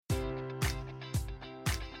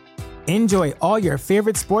Enjoy all your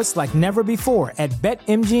favorite sports like never before at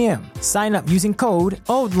BetMGM. Sign up using code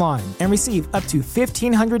OldLine and receive up to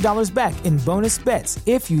 $1,500 back in bonus bets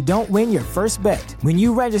if you don't win your first bet. When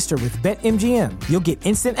you register with BetMGM, you'll get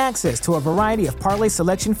instant access to a variety of parlay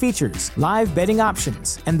selection features, live betting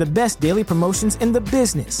options, and the best daily promotions in the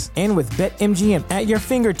business. And with BetMGM at your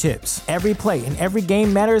fingertips, every play and every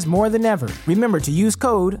game matters more than ever. Remember to use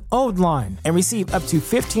code OldLine and receive up to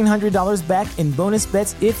 $1,500 back in bonus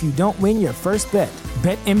bets if you don't win your first bet.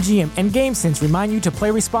 BetMGM and GameSense remind you to play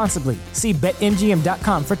responsibly. See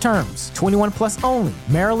BetMGM.com for terms. 21 plus only.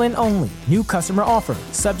 Maryland only. New customer offer.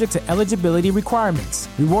 Subject to eligibility requirements.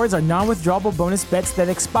 Rewards are non-withdrawable bonus bets that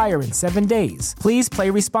expire in 7 days. Please play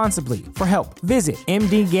responsibly. For help, visit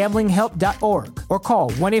mdgamblinghelp.org or call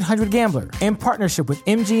 1-800-GAMBLER in partnership with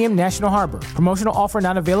MGM National Harbor. Promotional offer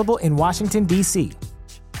not available in Washington, D.C.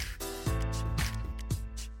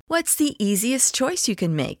 What's the easiest choice you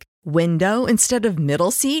can make? Window instead of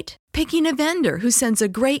middle seat? Picking a vendor who sends a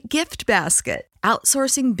great gift basket?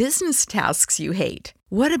 Outsourcing business tasks you hate?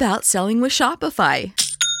 What about selling with Shopify?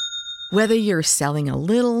 Whether you're selling a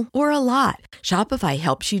little or a lot, Shopify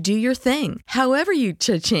helps you do your thing, however you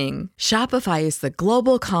cha-ching. Shopify is the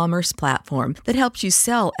global commerce platform that helps you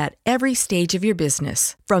sell at every stage of your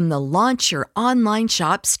business. From the launch your online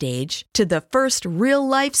shop stage to the first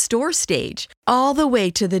real-life store stage, all the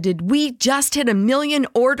way to the did we just hit 1 million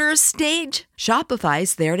orders stage.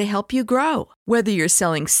 Shopify's there to help you grow. Whether you're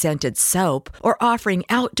selling scented soap or offering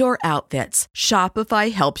outdoor outfits,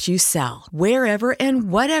 Shopify helps you sell. Wherever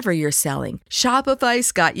and whatever you're selling,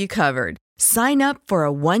 Shopify's got you covered. Sign up for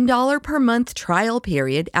a $1 per month trial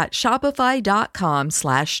period at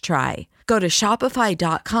shopify.com/try. Go to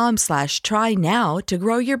shopify.com/try now to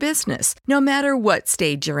grow your business, no matter what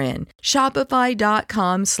stage you're in.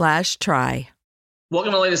 Shopify.com/try.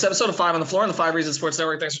 Welcome to the latest episode of 5 on the Floor on the 5 Reasons Sports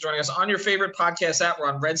Network. Thanks for joining us on your favorite podcast app. We're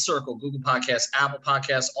on Red Circle, Google Podcasts, Apple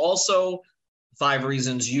Podcasts, also 5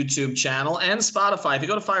 Reasons YouTube channel, and Spotify. If you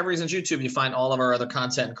go to 5 Reasons YouTube, you find all of our other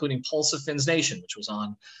content, including Pulse of Fins Nation, which was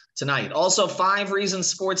on tonight. Also,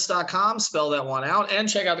 5reasonsports.com, spell that one out, and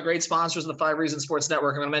check out the great sponsors of the 5 Reasons Sports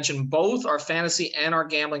Network. I'm going to mention both our fantasy and our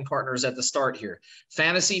gambling partners at the start here.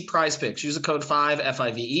 Fantasy Prize Picks. Use the code 5,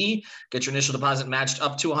 F-I-V-E. Get your initial deposit matched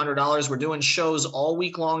up to $100. We're doing shows all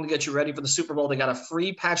week long to get you ready for the Super Bowl. They got a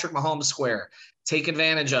free Patrick Mahomes square. Take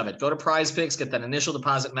advantage of it. Go to Prize Picks, get that initial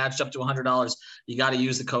deposit matched up to $100. You got to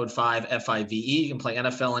use the code 5, F-I-V-E. You can play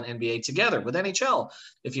NFL and NBA together with NHL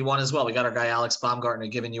if you want as well. We got our guy Alex Baumgartner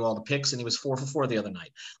giving you all the picks, and he was 4 for 4 the other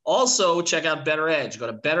night. Also, check out Better Edge. Go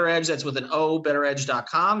to Better Edge. That's with an O,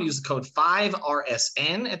 betteredge.com. Use the code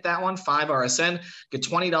 5RSN at that one, 5RSN. Get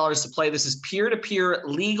 $20 to play. This is peer-to-peer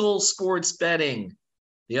legal sports betting.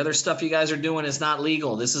 The other stuff you guys are doing is not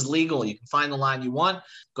legal. This is legal. You can find the line you want.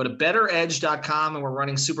 Go to betteredge.com, and we're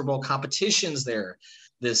running Super Bowl competitions there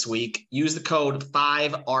this week. Use the code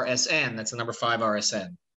 5RSN. That's the number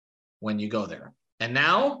 5RSN when you go there. And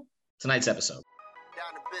now, tonight's episode.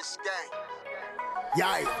 Down the bitch gang.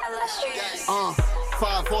 Yikes.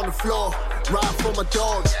 5 on the floor, ride for my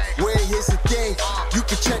dogs. Where here's the thing, you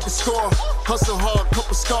can check the score. Hustle hard,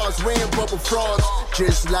 couple scars, wearing bubble frogs.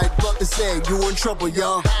 Just like Butler said, you in trouble,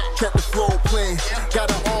 y'all. Kept the floor playing, got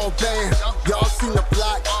it all banned. Y'all seen the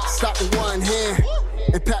block, stop with one hand.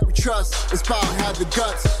 And Pat we trust, Inspire have the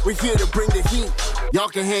guts. We're here to bring the heat, y'all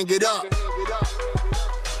can hang it up.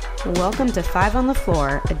 Welcome to 5 on the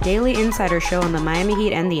Floor, a daily insider show on the Miami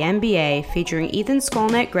Heat and the NBA, featuring Ethan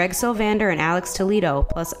Skolnick, Greg Sylvander, and Alex Toledo,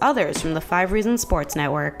 plus others from the 5 Reasons Sports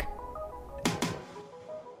Network.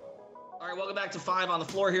 All right, welcome back to 5 on the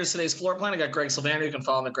Floor. Here's today's floor plan. I got Greg Sylvander. You can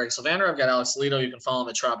follow him at Greg Sylvander. I've got Alex Toledo. You can follow him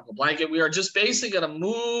at Tropical Blanket. We are just basically going to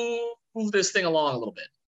move this thing along a little bit.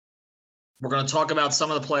 We're going to talk about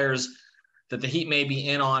some of the players that the Heat may be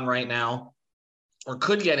in on right now, or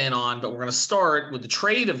could get in on, but we're going to start with the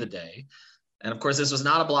trade of the day. And of course, this was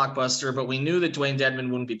not a blockbuster, but we knew that Dwayne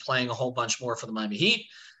Dedmon wouldn't be playing a whole bunch more for the Miami Heat.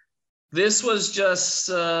 This was just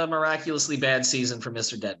a miraculously bad season for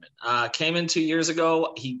Mr. Dedmon. Came in 2 years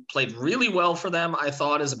ago. He played really well for them, I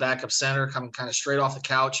thought, as a backup center, coming kind of straight off the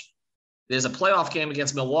couch. There's a playoff game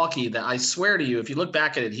against Milwaukee that I swear to you, if you look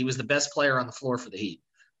back at it, he was the best player on the floor for the Heat.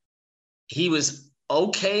 He was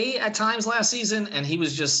okay at times last season, and he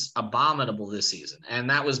was just abominable this season. And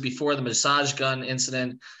that was before the massage gun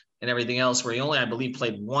incident and everything else, where he only, I believe,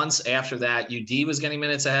 played once after that. UD was getting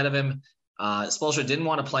minutes ahead of him. Spoelstra didn't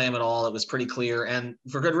want to play him at all. It was pretty clear, and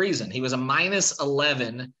for good reason. He was a minus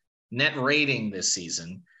 11 net rating this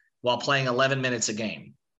season while playing 11 minutes a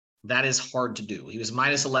game. That is hard to do. He was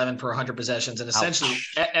minus 11 per 100 possessions, and essentially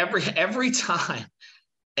every time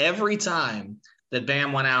that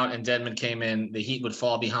Bam went out and Dedmon came in, the Heat would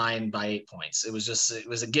fall behind by 8 points. It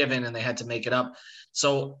was a given, and they had to make it up.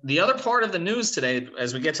 So the other part of the news today,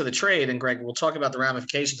 as we get to the trade, and Greg, we'll talk about the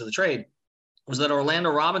ramifications of the trade, was that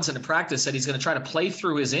Orlando Robinson in practice said he's going to try to play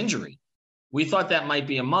through his injury. We thought that might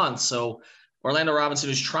be a month. So Orlando Robinson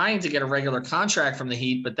is trying to get a regular contract from the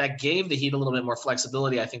Heat, but that gave the Heat a little bit more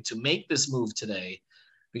flexibility, I think, to make this move today,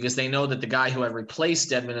 because they know that the guy who had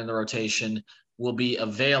replaced Dedmon in the rotation will be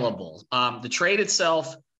available. The trade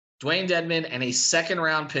itself, Dwayne Dedmon and a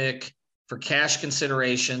second-round pick for cash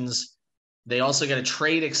considerations. They also get a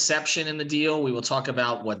trade exception in the deal. We will talk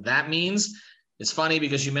about what that means. It's funny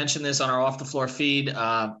because you mentioned this on our off-the-floor feed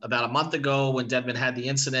about a month ago when Dedmon had the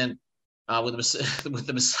incident with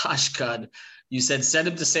the massage gun. You said, send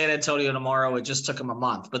him to San Antonio tomorrow. It just took him a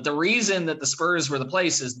month. But the reason that the Spurs were the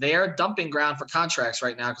place is they're dumping ground for contracts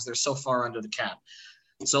right now because they're so far under the cap.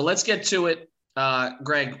 So let's get to it.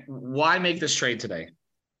 Greg, why make this trade today?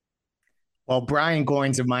 Well, Brian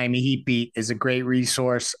Goins of Miami Heat Beat is a great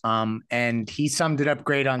resource, and he summed it up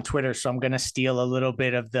great on Twitter. So I'm going to steal a little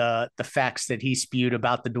bit of the facts that he spewed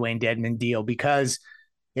about the Dwayne Dedmon deal, because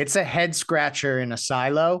it's a head scratcher in a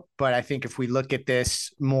silo. But I think if we look at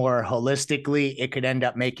this more holistically, it could end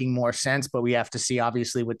up making more sense. But we have to see,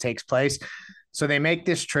 obviously, what takes place. So they make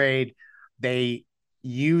this trade. They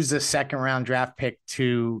use a second-round draft pick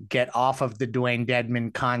to get off of the Dwayne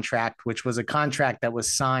Dedmon contract, which was a contract that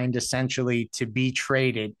was signed essentially to be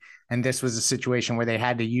traded. And this was a situation where they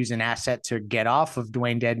had to use an asset to get off of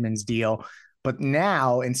Dwayne Dedmon's deal. But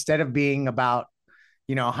now, instead of being about,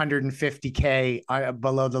 $150K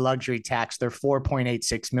below the luxury tax, they're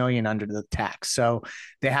 $4.86 million under the tax. So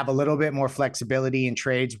they have a little bit more flexibility in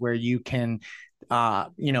trades where you can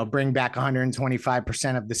bring back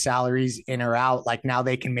 125% of the salaries in or out. Like now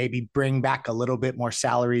they can maybe bring back a little bit more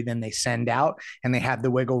salary than they send out, and they have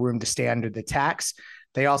the wiggle room to stay under the tax.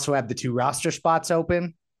 They also have the 2 roster spots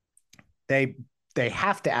open. They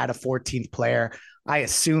have to add a 14th player. I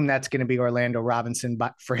assume that's going to be Orlando Robinson,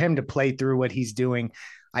 but for him to play through what he's doing,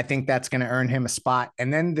 I think that's going to earn him a spot.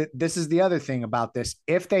 And then this is the other thing about this.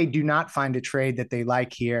 If they do not find a trade that they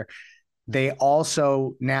like here, they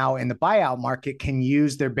also now in the buyout market can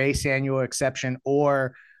use their base annual exception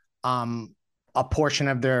or a portion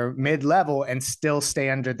of their mid-level and still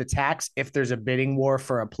stay under the tax if there's a bidding war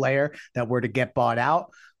for a player that were to get bought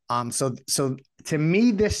out. So to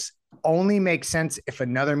me, this only makes sense if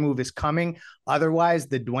another move is coming. Otherwise,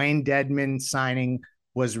 the Dwayne Dedmon signing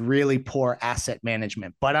was really poor asset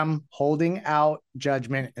management. But I'm holding out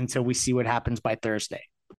judgment until we see what happens by Thursday.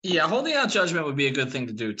 Yeah, holding out judgment would be a good thing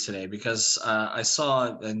to do today, because I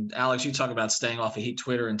saw, and Alex, you talk about staying off of Heat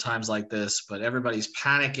Twitter in times like this, but everybody's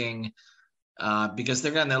panicking because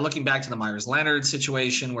they're looking back to the Myers Leonard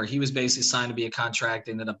situation where he was basically signed to be a contract,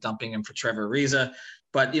 ended up dumping him for Trevor Ariza.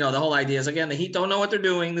 But, the whole idea is, again, the Heat don't know what they're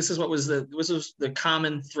doing. This was the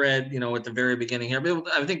common thread, at the very beginning here. But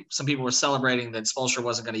I think some people were celebrating that Spoelstra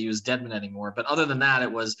wasn't going to use Dedmon anymore. But other than that,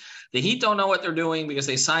 it was the Heat don't know what they're doing because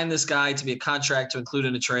they signed this guy to be a contract to include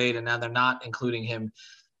in a trade, and now they're not including him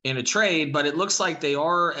in a trade. But it looks like they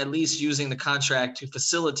are at least using the contract to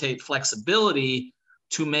facilitate flexibility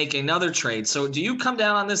to make another trade. So do you come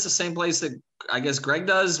down on this the same place that I guess Greg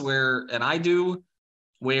does, and I do?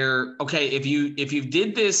 Where, okay, if you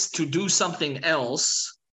did this to do something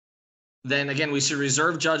else, then again, we should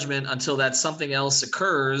reserve judgment until that something else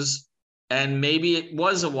occurs. And maybe it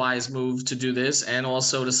was a wise move to do this and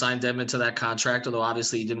also to sign Dedmon to that contract, although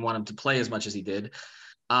obviously you didn't want him to play as much as he did.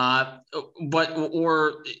 Or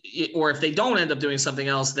if they don't end up doing something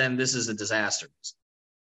else, then this is a disaster.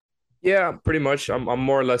 Yeah, pretty much. I'm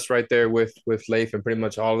more or less right there with Leif and pretty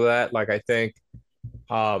much all of that. Like, I think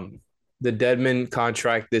the Dedmon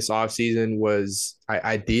contract this offseason was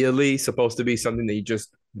ideally supposed to be something that you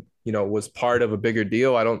just, was part of a bigger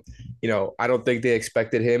deal. I don't think they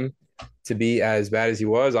expected him to be as bad as he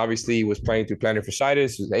was. Obviously, he was playing through plantar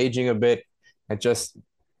fasciitis, was aging a bit, and just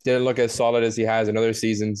didn't look as solid as he has in other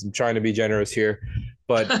seasons. I'm trying to be generous here.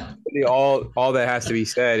 But really all that has to be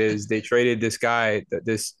said is they traded this guy,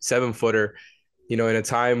 this 7-footer, in a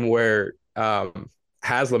time where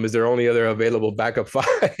Haslam is their only other available backup 5,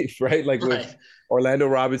 right? Like with Orlando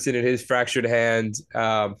Robinson and his fractured hand,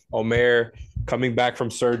 Omer coming back from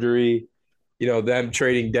surgery, them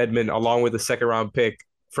trading Dedmon along with a second-round pick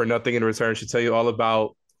for nothing in return should tell you all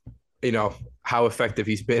about, how effective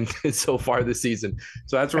he's been so far this season.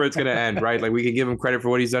 So that's where it's going to end, right? Like, we can give him credit for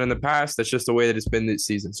what he's done in the past. That's just the way that it's been this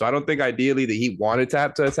season. So I don't think ideally that he wanted to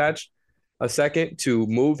have to attach a second to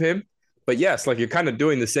move him. But yes, like, you're kind of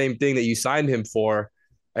doing the same thing that you signed him for,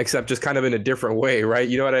 except just kind of in a different way, right?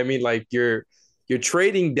 You know what I mean? Like, you're you're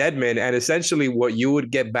trading Dedmon, and essentially what you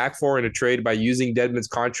would get back for in a trade by using Dedmon's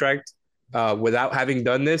contract without having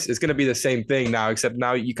done this, it's going to be the same thing now, except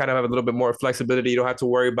now you kind of have a little bit more flexibility. You don't have to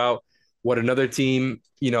worry about what another team,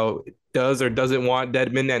 does or doesn't want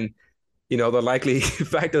Dedmon. And, the likely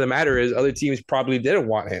fact of the matter is other teams probably didn't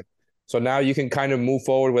want him. So now you can kind of move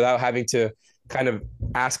forward without having to kind of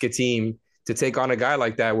ask a team to take on a guy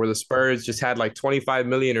like that, where the Spurs just had like 25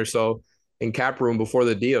 million or so in cap room before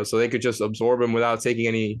the deal. So they could just absorb him without taking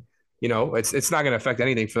any, it's not going to affect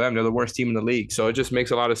anything for them. They're the worst team in the league. So it just makes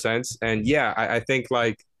a lot of sense. And yeah, I think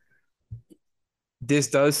like this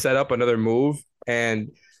does set up another move, and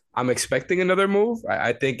I'm expecting another move.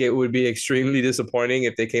 I think it would be extremely disappointing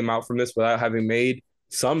if they came out from this without having made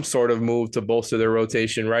some sort of move to bolster their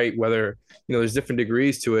rotation, right? Whether, there's different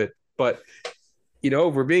degrees to it. But,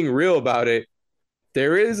 if we're being real about it,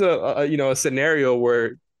 there is a scenario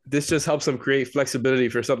where this just helps them create flexibility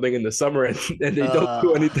for something in the summer, and they don't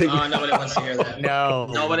do anything. Oh, nobody wants to hear that.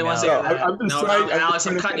 Nobody wants to hear that. Alex,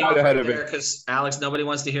 I'm cutting you off right there because, Alex, nobody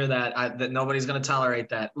wants to hear that. That nobody's going to tolerate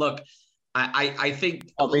that. Look, I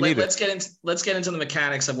think let's get into the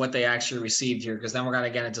mechanics of what they actually received here, because then we're going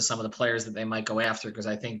to get into some of the players that they might go after, because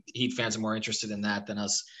I think Heat fans are more interested in that than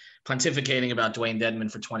us pontificating about Dwayne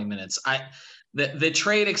Dedmon for 20 minutes. The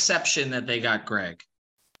trade exception that they got, Greg,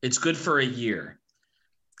 it's good for a year.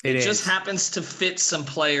 It just happens to fit some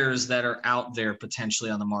players that are out there potentially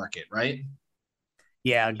on the market, right?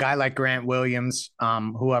 Yeah, a guy like Grant Williams,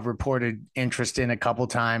 who I've reported interest in a couple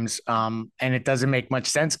times, and it doesn't make much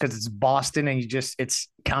sense because it's Boston, and it's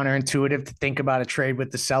counterintuitive to think about a trade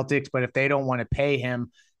with the Celtics. But if they don't want to pay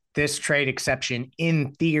him, this trade exception,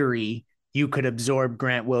 in theory, you could absorb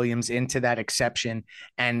Grant Williams into that exception,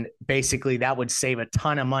 and basically that would save a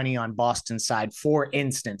ton of money on Boston's side. For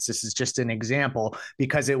instance, this is just an example,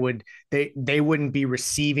 because they wouldn't be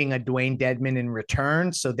receiving a Dwayne Dedmon in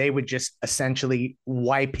return, so they would just essentially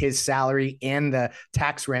wipe his salary and the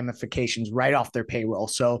tax ramifications right off their payroll.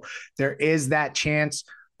 So there is that chance,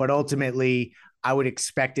 but ultimately I would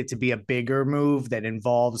expect it to be a bigger move that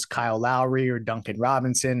involves Kyle Lowry or Duncan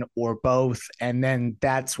Robinson or both. And then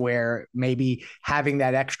that's where maybe having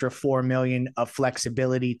that extra $4 million of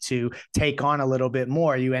flexibility to take on a little bit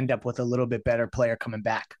more, you end up with a little bit better player coming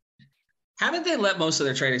back. Haven't they let most of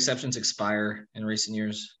their trade exceptions expire in recent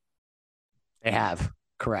years? They have,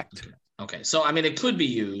 correct. Okay. So, I mean, it could be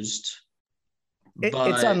used.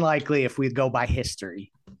 It's unlikely if we go by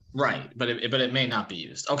history. Right, but it may not be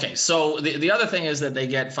used. Okay, so the other thing is that they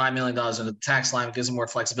get $5 million in the tax line. It gives them more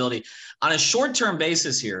flexibility. On a short-term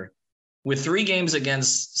basis here, with 3 games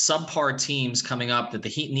against subpar teams coming up that the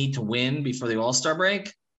Heat need to win before the All-Star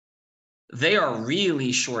break, they are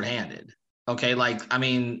really shorthanded. Okay,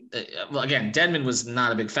 again, Dedmon was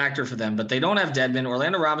not a big factor for them, but they don't have Dedmon.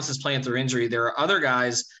 Orlando Robinson's playing through injury. There are other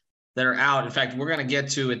guys that are out. In fact, we're going to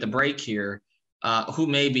get to at the break here who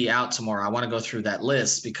may be out tomorrow. I want to go through that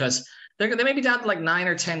list because they may be down to like 9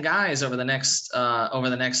 or 10 guys over the next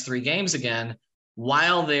 3 games again,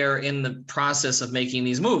 while they're in the process of making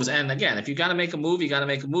these moves. And again, if you got to make a move, you got to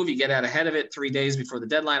make a move. You get out ahead of it 3 days before the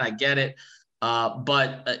deadline. I get it.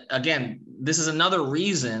 But again, this is another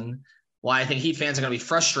reason why I think Heat fans are going to be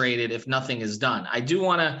frustrated if nothing is done. I do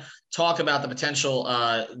want to talk about the potential,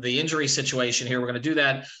 the injury situation here. We're going to do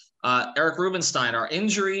that. Eric Rubenstein, our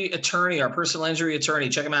injury attorney, our personal injury attorney.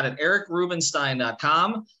 Check him out at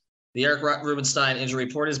ericrubenstein.com. The Eric Rubenstein Injury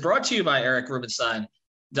Report is brought to you by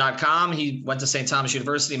ericrubenstein.com. He went to St. Thomas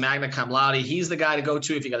University, magna cum laude. He's the guy to go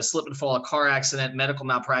to if you got a slip and fall, a car accident, medical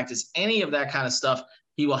malpractice, any of that kind of stuff.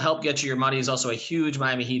 He will help get you your money. He's also a huge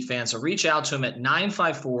Miami Heat fan. So reach out to him at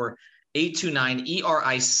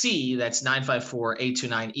 954-829-ERIC. That's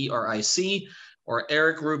 954-829-ERIC or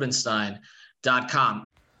ericrubenstein.com.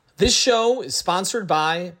 This show is sponsored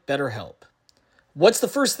by BetterHelp. What's the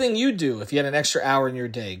first thing you'd do if you had an extra hour in your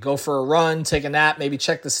day? Go for a run, take a nap, maybe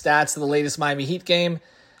check the stats of the latest Miami Heat game?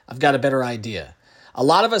 I've got a better idea. A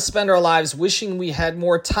lot of us spend our lives wishing we had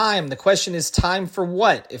more time. The question is, time for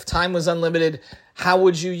what? If time was unlimited, how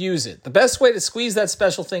would you use it? The best way to squeeze that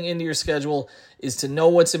special thing into your schedule is to know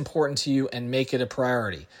what's important to you and make it a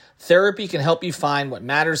priority. Therapy can help you find what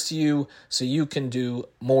matters to you so you can do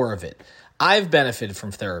more of it. I've benefited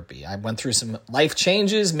from therapy. I went through some life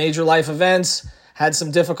changes, major life events, had some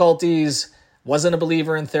difficulties, wasn't a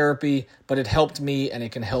believer in therapy, but it helped me and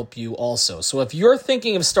it can help you also. So if you're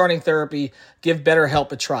thinking of starting therapy, give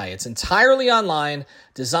BetterHelp a try. It's entirely online,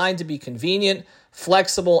 designed to be convenient,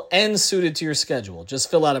 flexible, and suited to your schedule. Just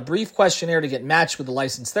fill out a brief questionnaire to get matched with a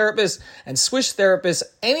licensed therapist and switch therapists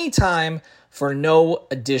anytime for no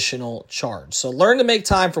additional charge. So learn to make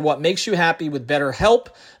time for what makes you happy with BetterHelp.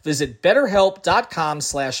 Visit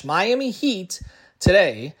BetterHelp.com/Miami Heat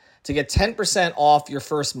today to get 10% off your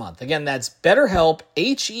first month. Again, that's BetterHelp,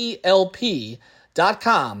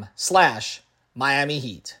 HELP.com/Miami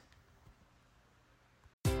Heat.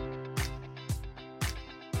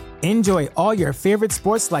 Enjoy all your favorite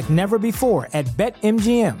sports like never before at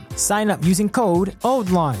BetMGM. Sign up using code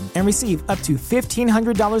OldLine and receive up to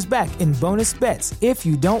 $1,500 back in bonus bets if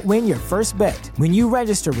you don't win your first bet. When you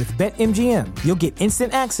register with BetMGM, you'll get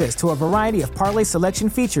instant access to a variety of parlay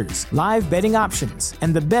selection features, live betting options,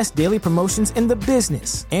 and the best daily promotions in the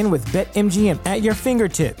business. And with BetMGM at your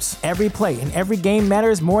fingertips, every play and every game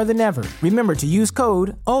matters more than ever. Remember to use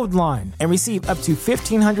code OldLine and receive up to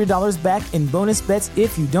 $1,500 back in bonus bets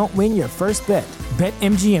if you don't win your first bet.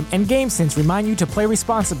 BetMGM and GameSense remind you to play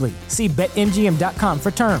responsibly. See BetMGM.com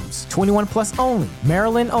for terms. 21 plus only.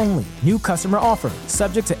 Maryland only. New customer offer.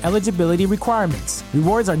 Subject to eligibility requirements.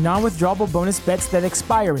 Rewards are non-withdrawable bonus bets that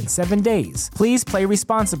expire in 7 days. Please play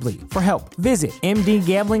responsibly. For help, visit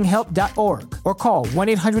mdgamblinghelp.org or call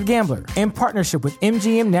 1-800-GAMBLER in partnership with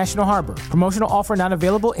MGM National Harbor. Promotional offer not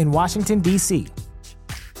available in Washington, D.C.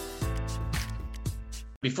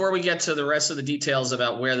 Before we get to the rest of the details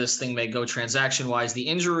about where this thing may go transaction-wise, the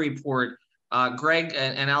injury report, Greg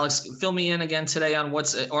and Alex, fill me in again today on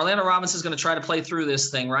what's – Orlando Robinson's going to try to play through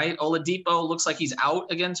this thing, right? Oladipo looks like he's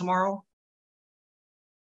out again tomorrow.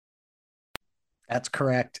 That's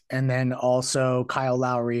correct. And then also Kyle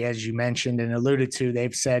Lowry, as you mentioned and alluded to,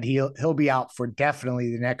 they've said he'll be out for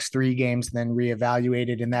definitely the next 3 games, then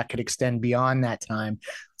reevaluated, and that could extend beyond that time.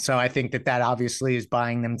 So I think that obviously is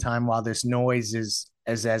buying them time while this noise is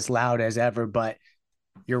as loud as ever. But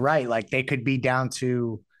you're right. Like, they could be down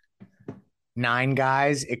to 9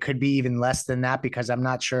 guys. It could be even less than that, because I'm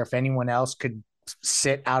not sure if anyone else could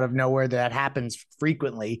sit out of nowhere. That happens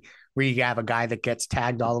frequently, where you have a guy that gets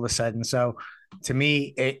tagged all of a sudden. So to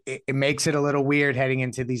me, it makes it a little weird heading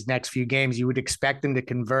into these next few games. You would expect them to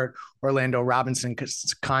convert Orlando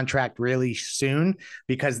Robinson's contract really soon,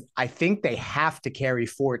 because I think they have to carry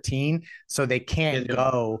 14, so they can't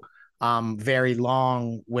go very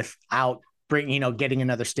long without getting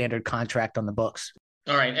another standard contract on the books.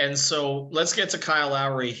 All right, and so let's get to Kyle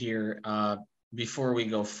Lowry here before we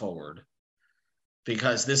go forward,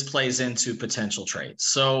 because this plays into potential trades.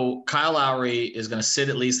 So Kyle Lowry is going to sit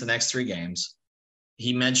at least the next 3 games.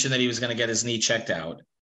 He mentioned that he was going to get his knee checked out.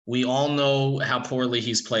 We all know how poorly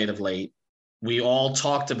he's played of late. We all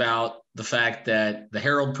talked about the fact that the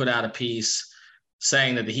Herald put out a piece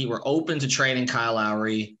saying that the Heat were open to trading Kyle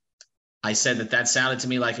Lowry. I said that sounded to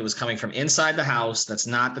me like it was coming from inside the house. That's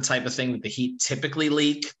not the type of thing that the Heat typically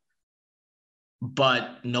leak.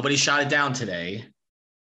 But nobody shot it down today,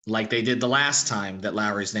 like they did the last time that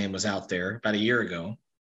Lowry's name was out there about a year ago.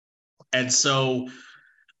 And so,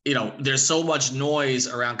 there's so much noise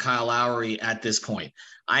around Kyle Lowry at this point.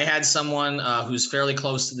 I had someone who's fairly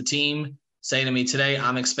close to the team say to me today,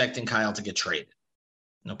 I'm expecting Kyle to get traded.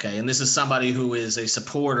 Okay. And this is somebody who is a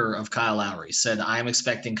supporter of Kyle Lowry, said, I'm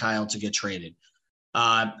expecting Kyle to get traded.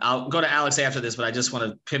 I'll go to Alex after this, but I just want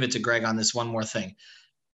to pivot to Greg on this one more thing.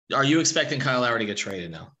 Are you expecting Kyle Lowry to get traded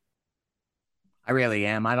now? I really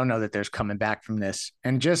am. I don't know that there's coming back from this.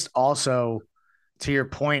 And just also to your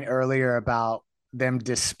point earlier about them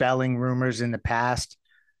dispelling rumors in the past,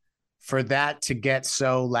 for that to get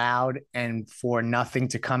so loud and for nothing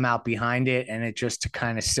to come out behind it and it just to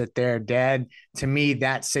kind of sit there dead, to me,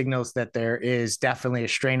 that signals that there is definitely a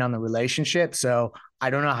strain on the relationship. So I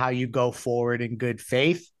don't know how you go forward in good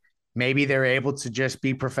faith. Maybe they're able to just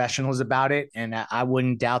be professionals about it, and I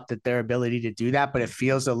wouldn't doubt that their ability to do that, but it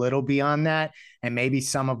feels a little beyond that. And maybe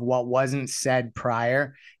some of what wasn't said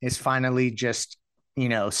prior is finally just,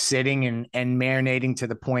 sitting and marinating to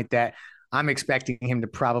the point that I'm expecting him to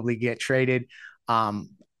probably get traded.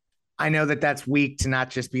 I know that that's weak to not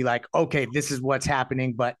just be like, okay, this is what's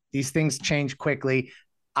happening, but these things change quickly.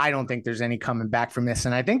 I don't think there's any coming back from this.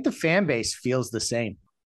 And I think the fan base feels the same.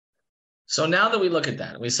 So now that we look at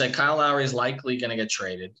that, we say Kyle Lowry is likely going to get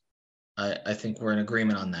traded. I think we're in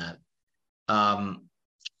agreement on that.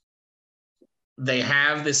 They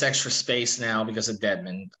have this extra space now because of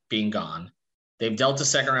Dedmon being gone. They've dealt a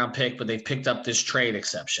second-round pick, but they've picked up this trade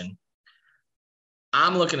exception.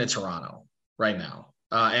 I'm looking at Toronto right now.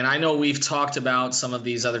 And I know we've talked about some of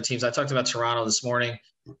these other teams. I talked about Toronto this morning,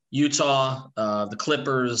 Utah, the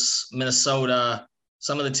Clippers, Minnesota,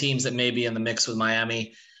 some of the teams that may be in the mix with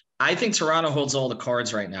Miami. I think Toronto holds all the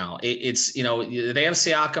cards right now. It's they have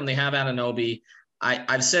Siakam, they have Anunoby.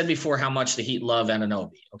 I've said before how much the Heat love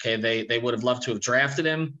Anunoby. Okay, they would have loved to have drafted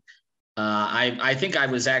him. I think I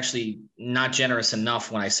was actually not generous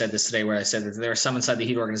enough when I said this today, where I said that there are some inside the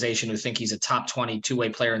Heat organization who think he's a top 20 two-way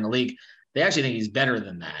player in the league. They actually think he's better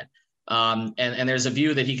than that. And there's a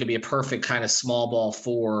view that he could be a perfect kind of small ball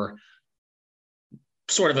four,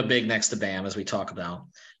 sort of a big next to Bam, as we talk about.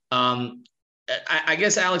 I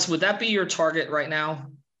guess, Alex, would that be your target right now?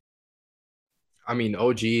 I mean,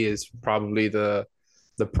 OG is probably the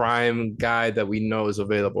prime guy that we know is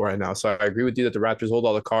available right now. So I agree with you that the Raptors hold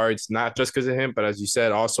all the cards, not just because of him, but as you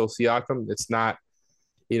said, also Siakam. It's not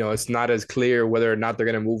as clear whether or not they're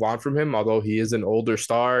going to move on from him, although he is an older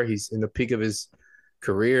star. He's in the peak of his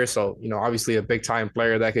career. So, obviously a big time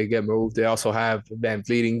player that could get moved. They also have Van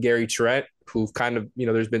Vliet and Gary Trent, who've kind of,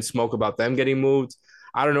 there's been smoke about them getting moved.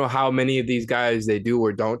 I don't know how many of these guys they do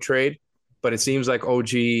or don't trade, but it seems like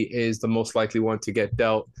OG is the most likely one to get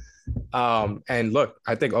dealt. And look,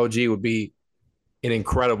 I think OG would be an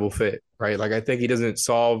incredible fit, right? Like, I think he doesn't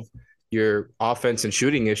solve your offense and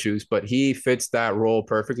shooting issues, but he fits that role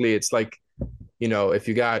perfectly. It's like, if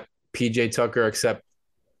you got PJ Tucker, except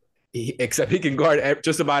he can guard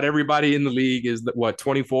just about everybody in the league, is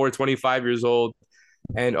 24, 25 years old.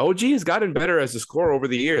 And OG has gotten better as a scorer over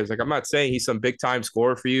the years. Like, I'm not saying he's some big time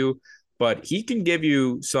scorer for you, but he can give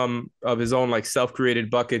you some of his own like self-created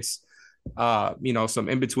buckets, some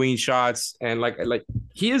in-between shots. And like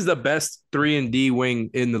he is the best 3-and-D wing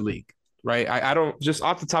in the league, right? I don't, just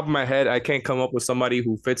off the top of my head, I can't come up with somebody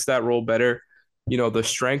who fits that role better. The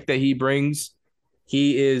strength that he brings,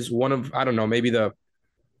 he is one of, I don't know, maybe the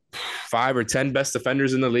 5 or 10 best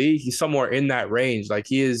defenders in the league. He's somewhere in that range. Like,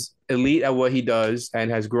 he is elite at what he does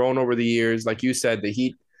and has grown over the years. Like you said, the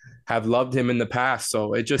Heat have loved him in the past.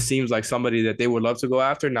 So it just seems like somebody that they would love to go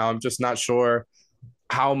after. Now, I'm just not sure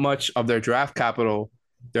how much of their draft capital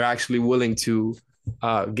they're actually willing to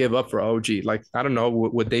give up for OG. Like, I don't know,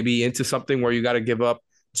 would they be into something where you got to give up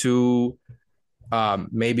to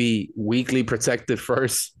maybe weekly protected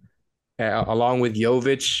first along with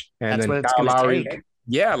Jovic and then Kyle Lowry?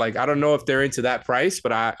 Yeah, like, I don't know if they're into that price,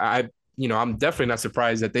 but I'm definitely not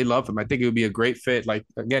surprised that they love him. I think it would be a great fit. Like,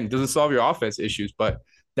 again, it doesn't solve your offense issues, but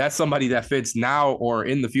that's somebody that fits now or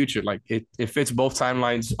in the future. Like, it fits both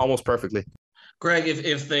timelines almost perfectly. Greg,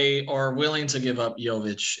 if they are willing to give up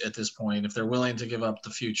Jovic at this point, if they're willing to give up the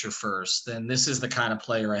future first, then this is the kind of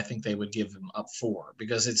player I think they would give him up for,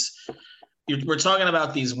 because we're talking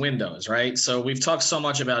about these windows, right? So we've talked so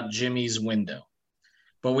much about Jimmy's window,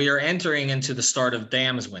 but we are entering into the start of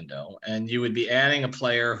Bam's window, and you would be adding a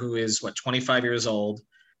player who is 25 years old,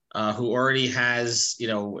 who already has,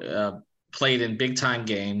 played in big time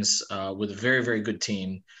games with a very, very good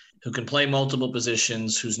team, who can play multiple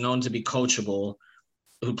positions, who's known to be coachable,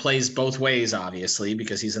 who plays both ways, obviously,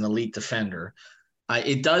 because he's an elite defender.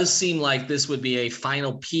 It does seem like this would be a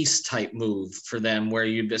final piece type move for them, where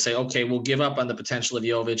you'd say, okay, we'll give up on the potential of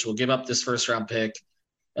Jovic, we'll give up this first round pick,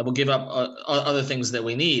 and we'll give up other things that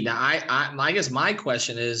we need. Now, I guess my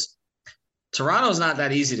question is, Toronto's not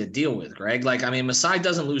that easy to deal with, Greg. Like, I mean, Masai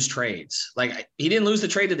doesn't lose trades. Like, he didn't lose the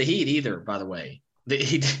trade to the Heat either, by the way.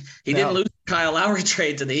 He didn't lose the Kyle Lowry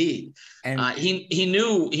trade to the Heat. And he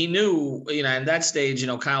knew, in that stage,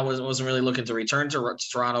 Kyle wasn't really looking to return to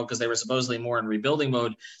Toronto because they were supposedly more in rebuilding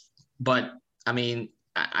mode. But, I mean,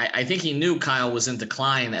 I think he knew Kyle was in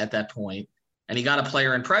decline at that point. And he got a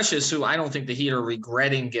player in Precious, who I don't think the Heat are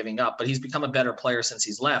regretting giving up, but he's become a better player since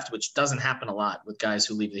he's left, which doesn't happen a lot with guys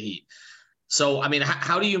who leave the Heat. So, I mean,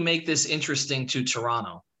 how do you make this interesting to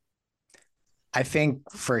Toronto? I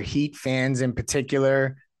think for Heat fans in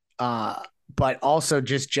particular, but also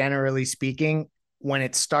just generally speaking, when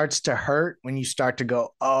it starts to hurt, when you start to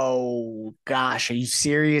go, oh gosh, are you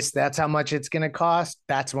serious? That's how much it's going to cost.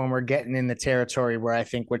 That's when we're getting in the territory where I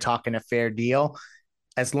think we're talking a fair deal.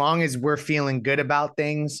 As long as we're feeling good about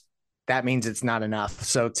things, that means it's not enough.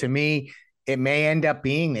 So to me, it may end up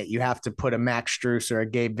being that you have to put a Max Strus or a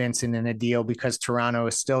Gabe Vincent in a deal because Toronto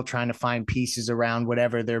is still trying to find pieces around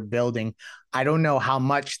whatever they're building. I don't know how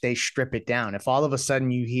much they strip it down. If all of a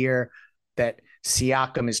sudden you hear that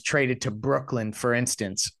Siakam is traded to Brooklyn, for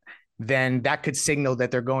instance, then that could signal that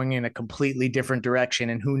they're going in a completely different direction.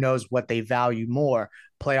 And who knows what they value more,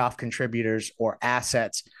 playoff contributors or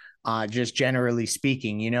assets. Just generally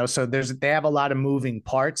speaking, so they have a lot of moving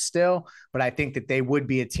parts still, but I think that they would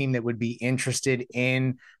be a team that would be interested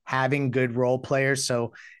in having good role players.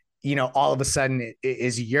 So, all of a sudden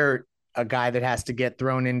is Yurt a guy that has to get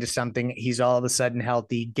thrown into something. He's all of a sudden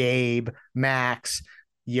healthy. Gabe, Max,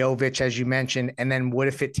 Jovic, as you mentioned. And then what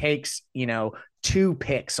if it takes, 2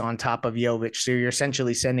 picks on top of Jovic? So you're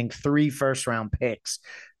essentially sending 3 first-round picks.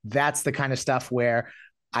 That's the kind of stuff where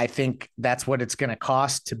I think that's what it's going to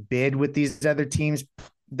cost to bid with these other teams.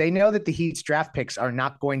 they know that the Heat's draft picks are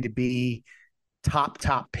not going to be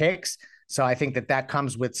top picks. So I think that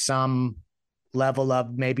comes with some level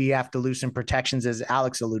of maybe you have to loosen protections, as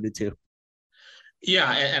Alex alluded to.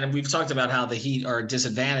 Yeah, and we've talked about how the Heat are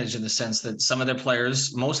disadvantaged in the sense that some of their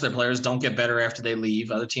players, most of their players don't get better after they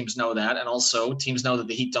leave. Other teams know that. And also teams know that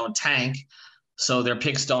the Heat don't tank. So their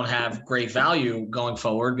picks don't have great value going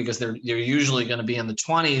forward because they're usually going to be in the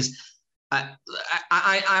 20s.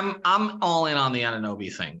 I'm all in on the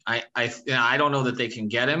Anunoby thing. I don't know that they can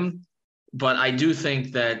get him, but I do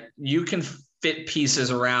think that you can fit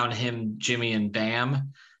pieces around him, Jimmy and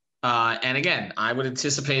Bam. And again, I would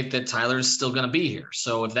anticipate that Tyler's still going to be here.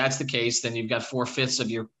 So if that's the case, then you've got 4/5 of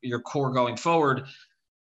your core going forward.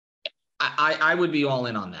 I would be all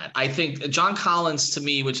in on that. I think John Collins, to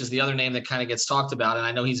me, which is the other name that kind of gets talked about, and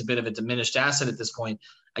I know he's a bit of a diminished asset at this point.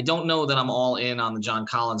 I don't know that I'm all in on the John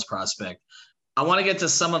Collins prospect. I want to get to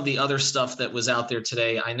some of the other stuff that was out there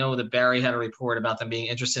today. I know that Barry had a report about them being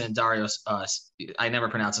interested in Dario. I never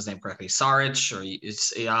pronounce his name correctly. Saric, or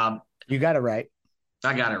it's you got it right.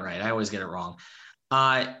 I got it right. I always get it wrong.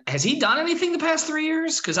 Has he done anything the past 3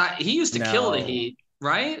 years? Because he used to kill the Heat,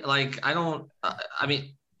 right? Like I don't. I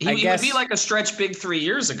mean, he would be like a stretch big 3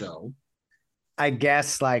 years ago. I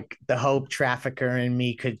guess like the hope trafficker in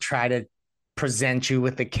me could try to present you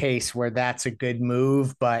with a case where that's a good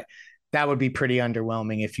move, but that would be pretty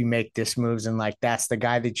underwhelming if you make this moves and like that's the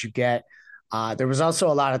guy that you get. There was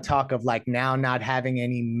also a lot of talk of like now not having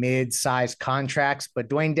any mid-sized contracts, but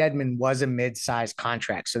Dwayne Dedmon was a mid-sized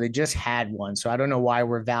contract. So they just had one. So I don't know why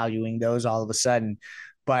we're valuing those all of a sudden,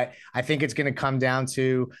 but I think it's going to come down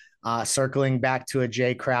to circling back to a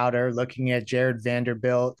Jay Crowder, looking at Jared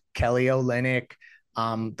Vanderbilt, Kelly Olynyk.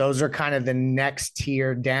 Those are kind of the next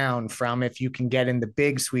tier down from if you can get in the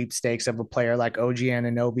big sweepstakes of a player like OG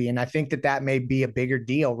Anunoby. And I think that may be a bigger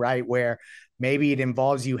deal, right? Where maybe it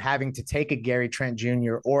involves you having to take a Gary Trent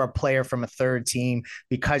Jr. or a player from a third team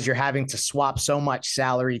because you're having to swap so much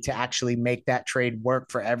salary to actually make that trade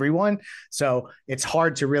work for everyone. So it's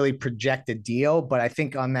hard to really project a deal, but I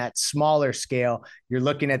think on that smaller scale, you're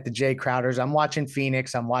looking at the Jay Crowders. I'm watching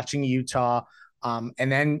Phoenix, I'm watching Utah. And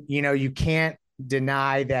then, you can't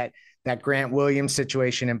deny that Grant Williams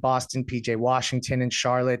situation in Boston, PJ Washington and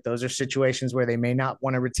Charlotte, those are situations where they may not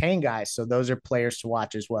want to retain guys. So those are players to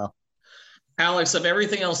watch as well. Alex, of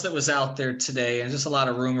everything else that was out there today, and just a lot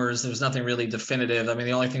of rumors, there was nothing really definitive. I mean,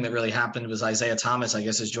 the only thing that really happened was Isaiah Thomas, I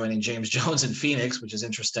guess, is joining James Jones in Phoenix, which is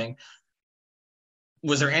interesting.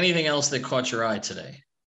 Was there anything else that caught your eye today?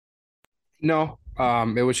 No,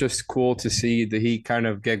 it was just cool to see the Heat kind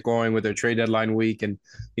of get going with their trade deadline week. And,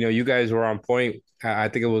 you guys were on point. I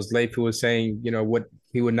think it was Leif who was saying, what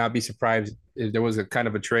he would not be surprised if there was a kind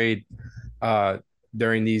of a trade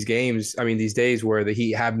during these days where the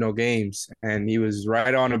Heat have no games. And he was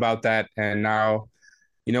right on about that. And now,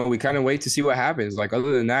 we kind of wait to see what happens. Like,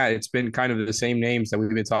 other than that, it's been kind of the same names that we've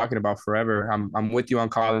been talking about forever. I'm with you on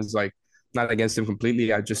Collins, like not against him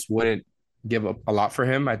completely. I just wouldn't give up a lot for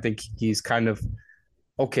him. I think he's kind of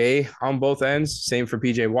okay on both ends. Same for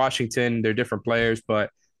PJ Washington. They're different players, but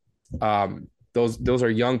those are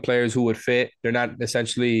young players who would fit. They're not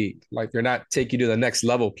essentially like they're not take you to the next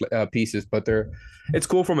level pieces, but it's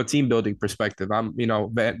cool from a team building perspective.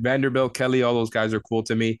 Vanderbilt, Kelly, all those guys are cool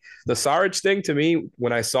to me. The Saric thing to me,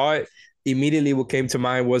 when I saw it, immediately what came to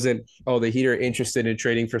mind wasn't, the Heat are interested in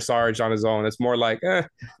trading for Saric on his own. It's more like,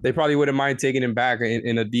 they probably wouldn't mind taking him back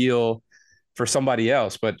in a deal for somebody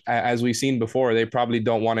else. But as we've seen before, they probably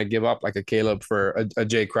don't want to give up like a Caleb for a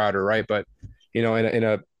Jay Crowder, right? But, in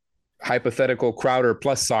a hypothetical Crowder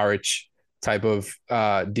plus Saric type of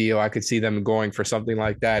deal, I could see them going for something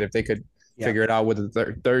like that if they could figure it out with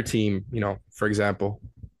a third team, for example.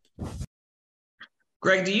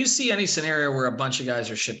 Greg, do you see any scenario where a bunch of guys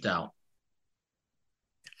are shipped out?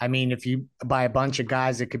 I mean, if you buy a bunch of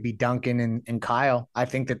guys, it could be Duncan and Kyle. I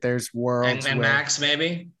think that there's worlds and Max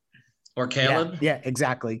maybe, or Caleb. Yeah,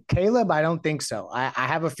 exactly. Caleb, I don't think so. I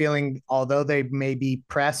have a feeling, although they may be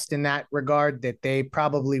pressed in that regard, that they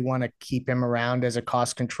probably want to keep him around as a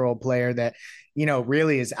cost control player that,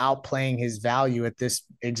 really is outplaying his value at this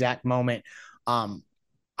exact moment.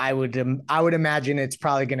 I would imagine it's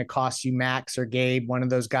probably going to cost you Max or Gabe, one of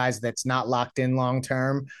those guys that's not locked in long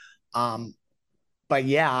term. But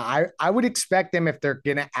yeah, I would expect them, if they're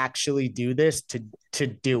going to actually do this, to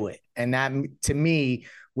do it. And that, to me,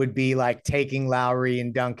 would be like taking Lowry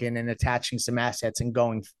and Duncan and attaching some assets and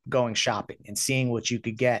going shopping and seeing what you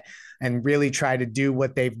could get, and really try to do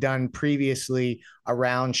what they've done previously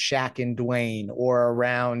around Shaq and Dwayne, or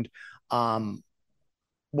around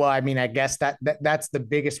Well, I mean, I guess that's the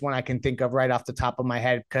biggest one I can think of right off the top of my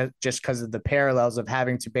head, just because of the parallels of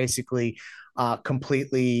having to basically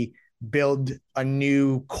completely build a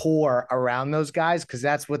new core around those guys, because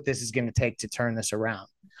that's what this is going to take to turn this around.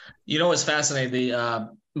 You know what's fascinating? The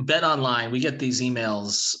Bet Online, we get these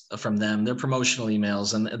emails from them. They're promotional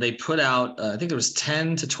emails, and they put out, I think there was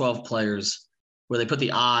 10 to 12 players where they put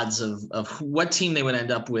the odds of what team they would end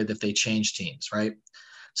up with if they changed teams, right?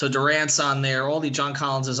 So Durant's on there, John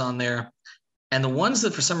Collins is on there. And the ones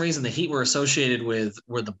that for some reason the Heat were associated with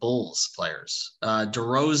were the Bulls players.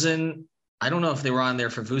 DeRozan, I don't know if they were on there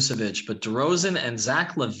for Vucevic, but DeRozan and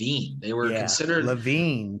Zach LaVine, they were considered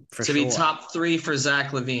to be top 3 for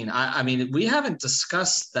Zach LaVine. I mean, we haven't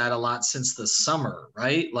discussed that a lot since the summer,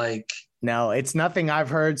 right? No, it's nothing I've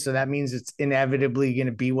heard. So that means it's inevitably going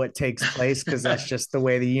to be what takes place, because that's just the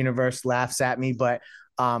way the universe laughs at me. But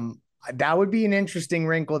that would be an interesting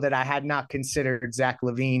wrinkle that I had not considered. Zach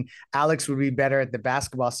LaVine. Alex would be better at the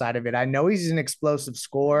basketball side of it. I know he's an explosive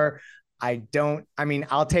scorer.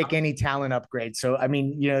 I'll take any talent upgrade. So, I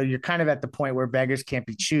mean, you're kind of at the point where beggars can't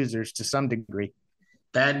be choosers to some degree.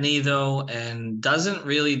 Bad knee, though, and doesn't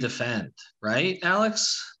really defend, right,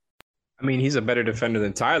 Alex? I mean, he's a better defender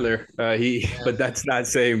than Tyler. But that's not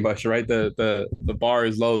saying much, right? The bar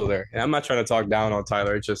is low there. And I'm not trying to talk down on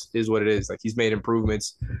Tyler. It just is what it is. Like, he's made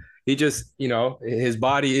improvements. He just, his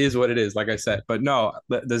body is what it is, like I said. But no,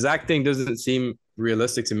 the Zach thing doesn't seem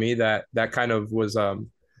realistic to me. That kind of was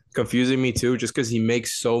confusing me too, just because he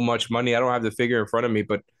makes so much money. I don't have the figure in front of me,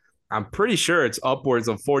 but I'm pretty sure it's upwards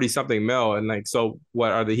of 40-something mil. And so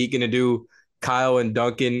what are the Heat going to do? Kyle and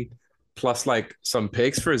Duncan plus some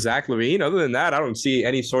picks for Zach LaVine? Other than that, I don't see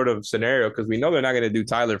any sort of scenario, because we know they're not going to do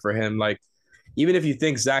Tyler for him. Even if you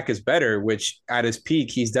think Zach is better, which at his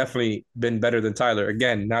peak, he's definitely been better than Tyler.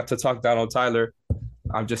 Again, not to talk down on Tyler.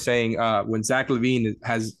 I'm just saying when Zach LaVine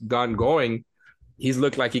has gone going, he's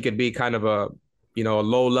looked like he could be kind of a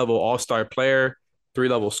low-level all-star player,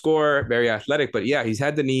 3-level scorer, very athletic. But yeah, he's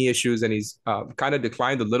had the knee issues, and he's kind of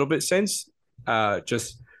declined a little bit since.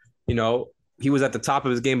 He was at the top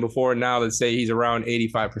of his game before, and now let's say he's around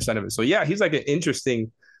 85% of it. So yeah, he's an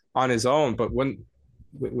interesting on his own. But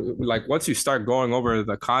once you start going over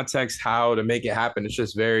the context, how to make it happen, it's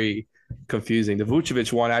just very confusing. The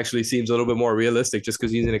Vucevic one actually seems a little bit more realistic, just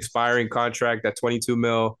because he's an expiring contract at 22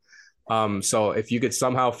 mil. So if you could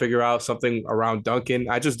somehow figure out something around Duncan,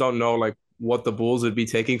 I just don't know what the Bulls would be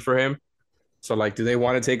taking for him. So do they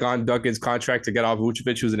want to take on Duncan's contract to get off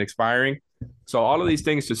Vucevic, who's an expiring? So all of these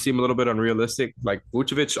things just seem a little bit unrealistic.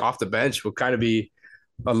 Vucevic off the bench would kind of be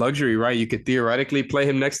a luxury, right? You could theoretically play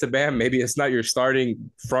him next to Bam. Maybe it's not your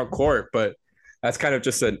starting front court, but that's kind of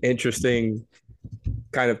just an interesting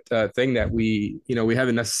kind of thing that we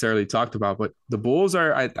haven't necessarily talked about. But the Bulls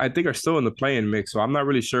I think are still in the play-in mix, so I'm not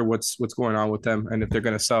really sure what's going on with them and if they're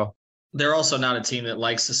going to sell. They're also not a team that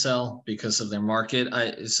likes to sell because of their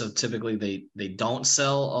market. So typically they don't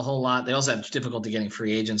sell a whole lot. They also have difficulty getting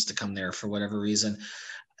free agents to come there for whatever reason.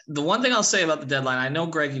 The one thing I'll say about the deadline, I know,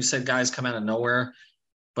 Greg, you said guys come out of nowhere,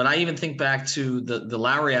 but I even think back to the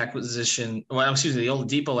Lowry acquisition, the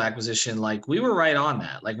Oladipo acquisition. We were right on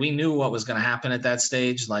that. We knew what was going to happen at that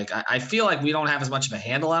stage. I feel like we don't have as much of a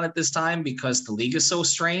handle on it this time because the league is so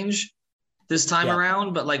strange this time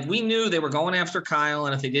around. But we knew they were going after Kyle,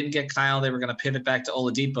 and if they didn't get Kyle, they were going to pivot back to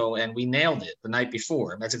Oladipo, and we nailed it the night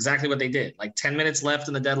before. That's exactly what they did. 10 minutes left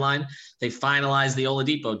in the deadline, they finalized the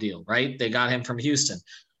Oladipo deal, right? They got him from Houston.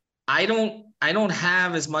 I don't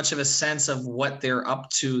have as much of a sense of what they're up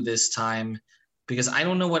to this time, because I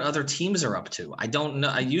don't know what other teams are up to. I don't know.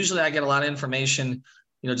 I get a lot of information,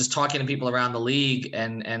 just talking to people around the league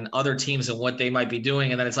and other teams and what they might be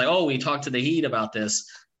doing. And then it's we talked to the Heat about this.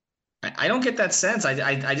 I don't get that sense.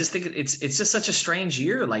 I just think it's just such a strange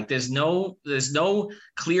year. There's no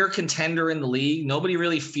clear contender in the league. Nobody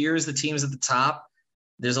really fears the teams at the top.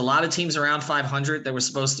 There's a lot of teams around 500 that were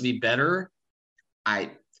supposed to be better.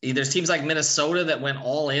 There's teams like Minnesota that went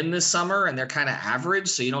all in this summer, and they're kind of average.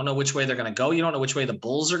 So you don't know which way they're going to go. You don't know which way the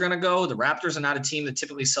Bulls are going to go. The Raptors are not a team that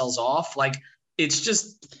typically sells off.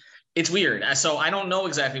 It's weird. So I don't know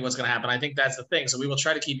exactly what's going to happen. I think that's the thing. So we will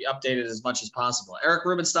try to keep you updated as much as possible.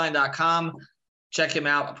 EricRubenstein.com. Check him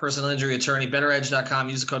out. A personal injury attorney. BetterEdge.com.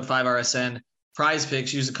 Use the code 5RSN. Prize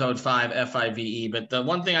Picks. Use the code 5FIVE. But the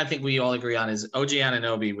one thing I think we all agree on is OG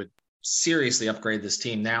Anunoby would seriously upgrade this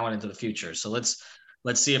team now and into the future. So let's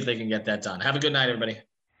see if they can get that done. Have a good night, everybody.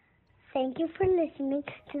 Thank you for listening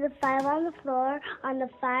to the Five on the Floor on the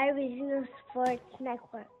Five Reasons Sports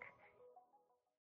Network.